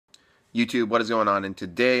YouTube, what is going on? And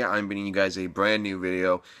today I'm bringing you guys a brand new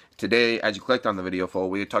video. Today, as you clicked on the video for,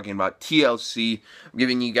 we're talking about TLC. I'm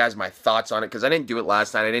giving you guys my thoughts on it because I didn't do it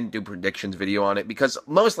last night. I didn't do predictions video on it because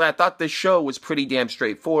mostly I thought this show was pretty damn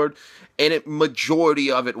straightforward, and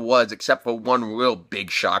majority of it was, except for one real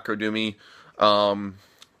big shocker to me. We'll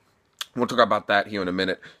talk about that here in a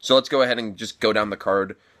minute. So let's go ahead and just go down the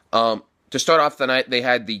card. To start off the night, they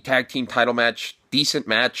had the tag team title match, decent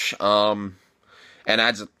match. And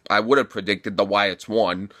as I would have predicted, the Wyatts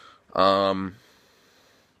won.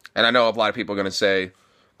 And I know a lot of people are going to say,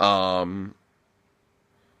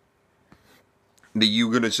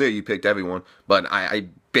 you're going to say you picked everyone. But I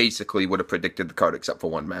basically would have predicted the card except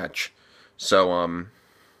for one match. So,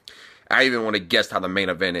 I even want to guess how the main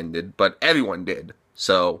event ended. But everyone did.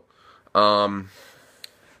 So,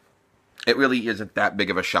 it really isn't that big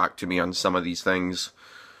of a shock to me on some of these things.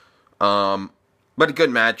 But a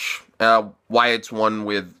good match. Wyatt's won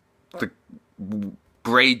with the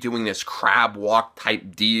Bray doing this crab walk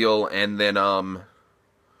type deal, and then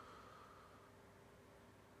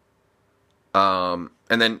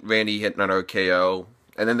Randy hitting an RKO.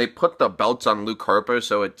 And then they put the belts on Luke Harper,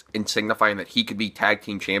 so it's in signifying that he could be tag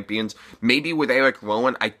team champions. Maybe with Eric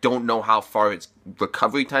Rowan, I don't know how far his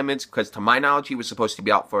recovery time is, because to my knowledge, he was supposed to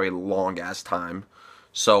be out for a long-ass time.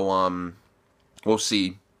 So, we'll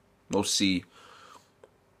see. We'll see.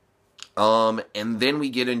 And then we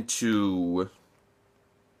get into,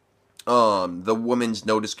 the women's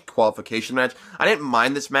no disqualification match. I didn't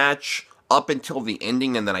mind this match up until the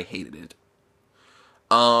ending, and then I hated it.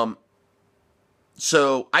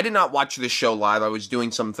 So I did not watch this show live. I was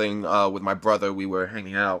doing something, with my brother. We were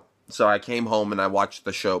hanging out. So I came home and I watched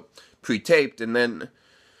the show pre-taped, and then,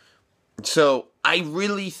 so I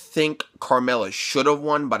really think Carmella should have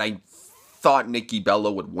won, but I thought Nikki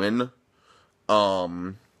Bella would win.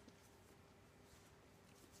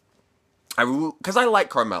 Because I like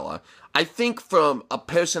Carmella. I think from a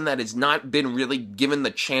person that has not been really given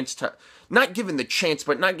the chance to, not given the chance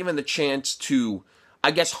to, I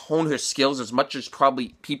guess, hone her skills as much as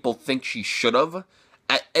probably people think she should have,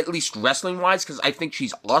 at least wrestling-wise, because I think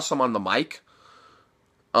she's awesome on the mic.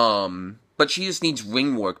 But she just needs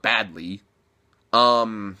ring work badly.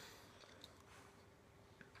 And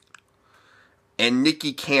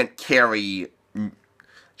Nikki can't carry,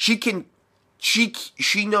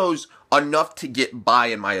 she knows enough to get by,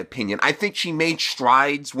 in my opinion. I think she made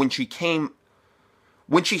strides when she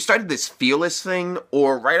started this Fearless thing,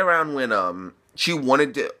 or right around when, she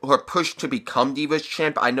wanted her push to become Divas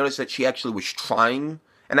Champ. I noticed that she actually was trying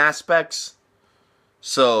in aspects.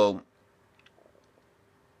 So,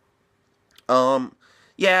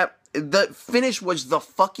 yeah, the finish was the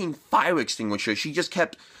fucking fire extinguisher. She just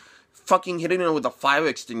kept fucking hitting her with the fire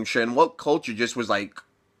extinguisher, and What Culture just was like,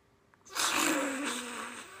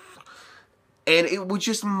 and it was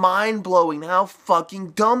just mind-blowing how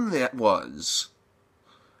fucking dumb that was.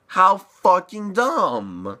 How fucking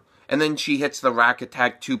dumb. And then she hits the Rack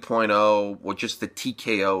Attack 2.0, or just the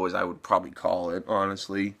TKO, as I would probably call it,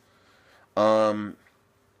 honestly. But,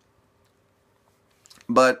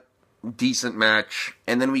 decent match.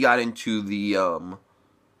 And then we got into the,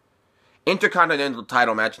 Intercontinental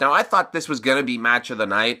title match. Now, I thought this was going to be match of the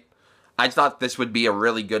night. I thought this would be a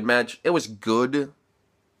really good match. It was good.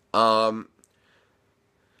 I'm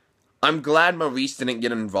glad Maurice didn't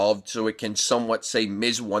get involved, so it can somewhat say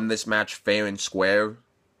Miz won this match fair and square,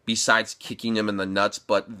 besides kicking him in the nuts.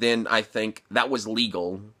 But then I think that was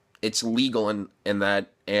legal. It's legal in that,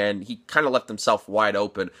 and he kind of left himself wide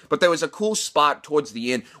open. But there was a cool spot towards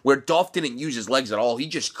the end where Dolph didn't use his legs at all. He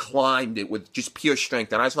just climbed it with just pure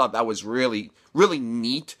strength, and I thought that was really, really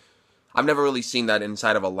neat. I've never really seen that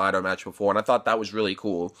inside of a ladder match before, and I thought that was really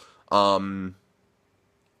cool.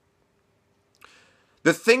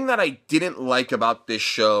 The thing that I didn't like about this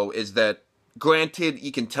show is that, granted,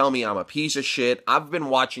 you can tell me I'm a piece of shit. I've been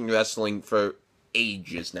watching wrestling for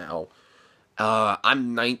ages now.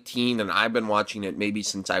 I'm 19, and I've been watching it maybe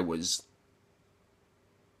since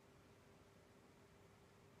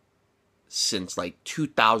like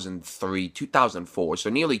 2003, 2004. So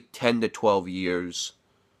nearly 10 to 12 years.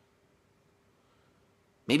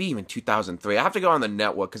 Maybe even 2003. I have to go on the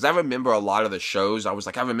network, because I remember a lot of the shows. I was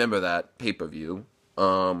like, I remember that pay-per-view.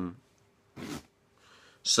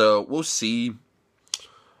 So, we'll see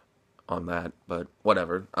on that, but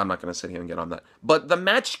whatever. I'm not going to sit here and get on that. But the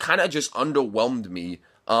match kind of just underwhelmed me.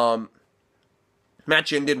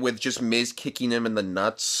 Match ended with just Miz kicking him in the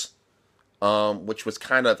nuts, which was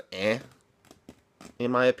kind of in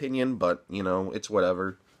my opinion, but, you know, it's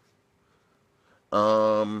whatever.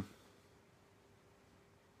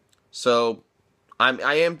 So,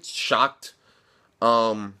 I am shocked.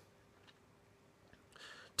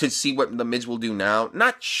 to see what The Miz will do now.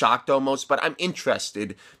 Not shocked almost, but I'm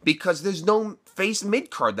interested because there's no face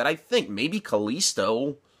mid-card that I think. Maybe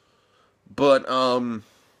Kalisto, but,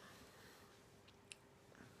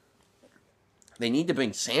 they need to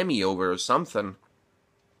bring Sammy over or something.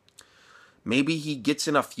 Maybe he gets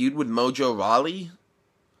in a feud with Mojo Rawley.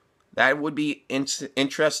 That would be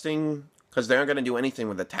interesting because they aren't going to do anything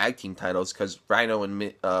with the tag team titles because Rhino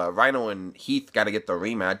and Heath got to get the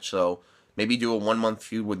rematch. So maybe do a 1-month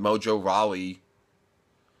feud with Mojo Rawley.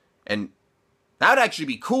 And that would actually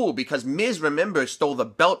be cool because Miz, remember, stole the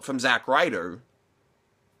belt from Zack Ryder.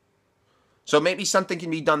 So maybe something can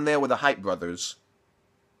be done there with the Hype Brothers.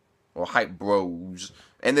 Or Hype Bros.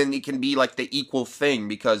 And then it can be like the equal thing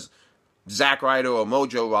because Zack Ryder or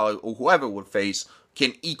Mojo Rawley or whoever would face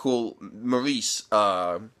can equal Maurice,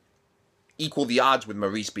 equal the odds with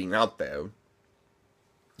Maurice being out there.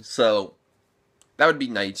 So that would be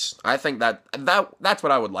nice. I think that's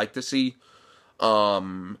what I would like to see.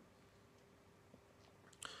 But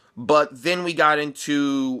then we got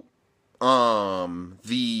into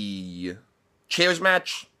the chairs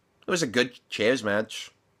match. It was a good chairs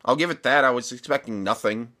match. I'll give it that. I was expecting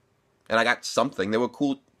nothing, and I got something. There were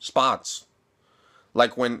cool spots,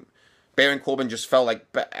 like when Baron Corbin just felt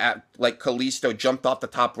like Kalisto jumped off the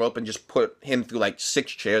top rope and just put him through like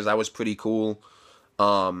 6 chairs. That was pretty cool.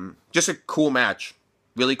 Just a cool match,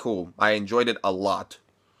 really cool. I enjoyed it a lot.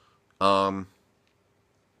 I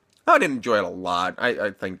didn't enjoy it a lot. I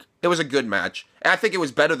think it was a good match. And I think it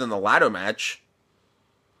was better than the ladder match.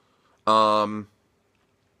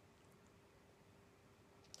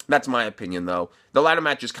 That's my opinion, though. The ladder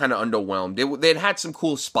match is kind of underwhelmed. They'd had some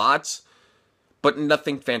cool spots, but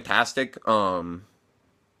nothing fantastic. And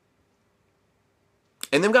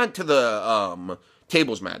then we got to the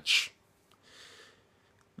tables match.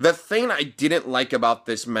 The thing I didn't like about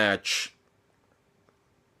this match,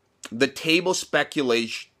 the table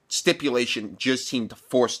stipulation just seemed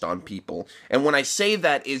forced on people. And when I say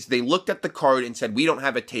that is they looked at the card and said, we don't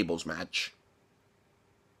have a tables match.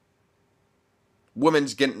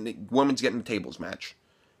 Women's getting the tables match.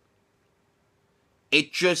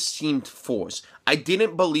 It just seemed forced. I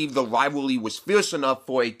didn't believe the rivalry was fierce enough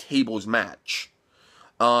for a tables match.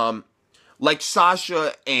 Like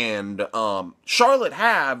Sasha and Charlotte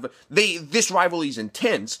have, this rivalry is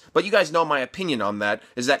intense, but you guys know my opinion on that,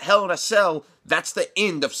 is that Hell in a Cell, that's the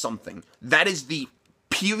end of something. That is the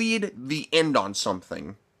period, the end on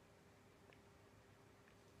something.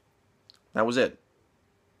 That was it.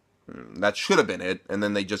 That should have been it, and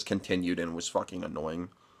then they just continued, and it was fucking annoying.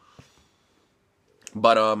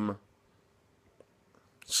 But,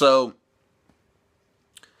 so,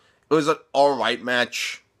 it was an alright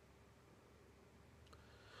match.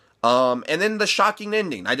 And then the shocking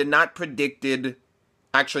ending. I did not predicted,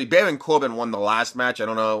 actually, Baron Corbin won the last match. I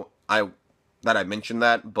don't know that I mentioned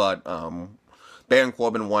that, but, Baron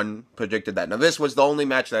Corbin predicted that. Now, this was the only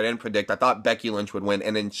match that I didn't predict. I thought Becky Lynch would win,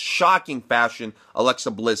 and in shocking fashion,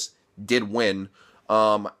 Alexa Bliss did win.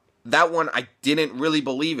 That one, I didn't really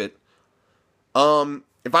believe it.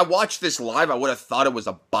 If I watched this live, I would have thought it was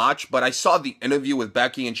a botch, but I saw the interview with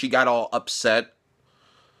Becky, and she got all upset.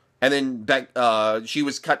 And then she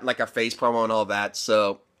was cutting like a face promo and all that,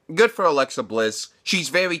 so good for Alexa Bliss. She's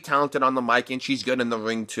very talented on the mic, and she's good in the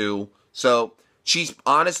ring, too. So she's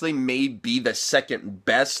honestly may be the second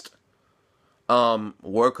best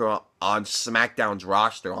worker on SmackDown's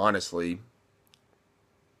roster, honestly.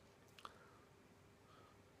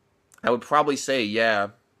 I would probably say, yeah.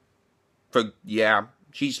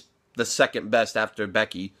 She's the second best after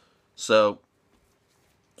Becky. So,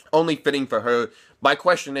 only fitting for her. My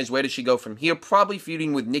question is, where does she go from here? Probably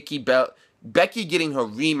feuding with Nikki Bella. Becky getting her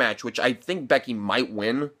rematch, which I think Becky might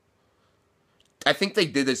win. I think they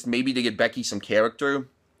did this maybe to get Becky some character,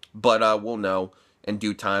 but we'll know in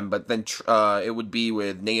due time. But then it would be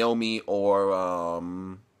with Naomi or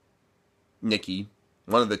Nikki,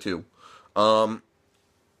 one of the two.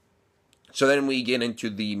 So then we get into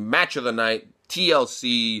the match of the night,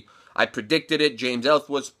 TLC. I predicted it. James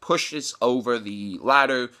Ellsworth pushes over the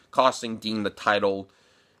ladder, costing Dean the title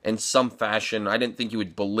in some fashion. I didn't think he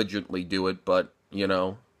would belligerently do it, but, you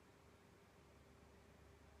know.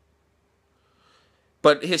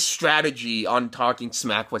 But his strategy on Talking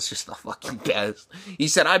Smack was just the fucking best. He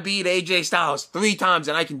said, I beat AJ Styles 3 times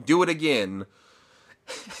and I can do it again.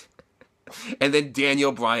 And then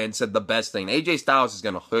Daniel Bryan said the best thing. AJ Styles is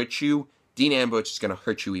going to hurt you. Dean Ambrose is going to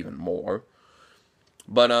hurt you even more.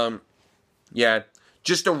 But, yeah,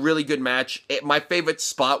 just a really good match. My favorite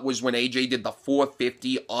spot was when AJ did the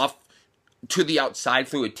 450 off to the outside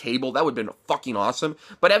through a table. That would have been fucking awesome.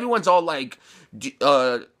 But everyone's all like,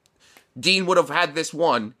 Dean would have had this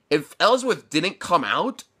one. If Ellsworth didn't come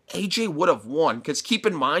out, AJ would have won. Because keep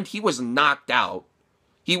in mind, he was knocked out.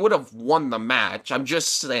 He would have won the match. I'm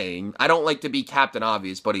just saying. I don't like to be Captain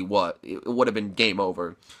Obvious, but he would. It would have been game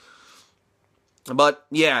over. But,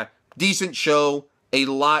 yeah, decent show. A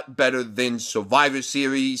lot better than Survivor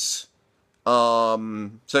Series. So,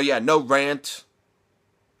 yeah, no rant.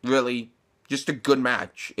 Really. Just a good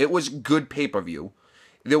match. It was good pay-per-view.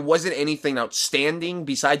 There wasn't anything outstanding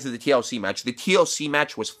besides the TLC match. The TLC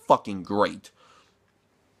match was fucking great.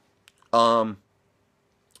 But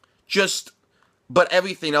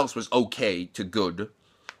everything else was okay to good.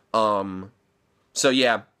 So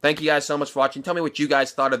yeah, thank you guys so much for watching. Tell me what you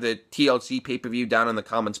guys thought of the TLC pay-per-view down in the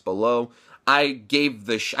comments below. I gave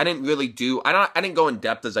the I didn't go in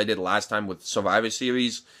depth as I did last time with Survivor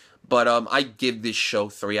Series, but I give this show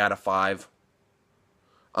 3 out of 5.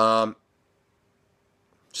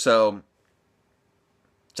 So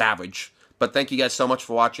it's average. But thank you guys so much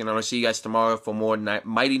for watching. I'm going to see you guys tomorrow for more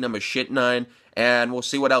Mighty Number Shit 9. And we'll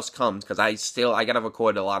see what else comes. Because I got to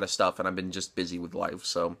record a lot of stuff. And I've been just busy with life.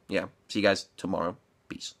 So, yeah. See you guys tomorrow.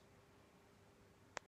 Peace.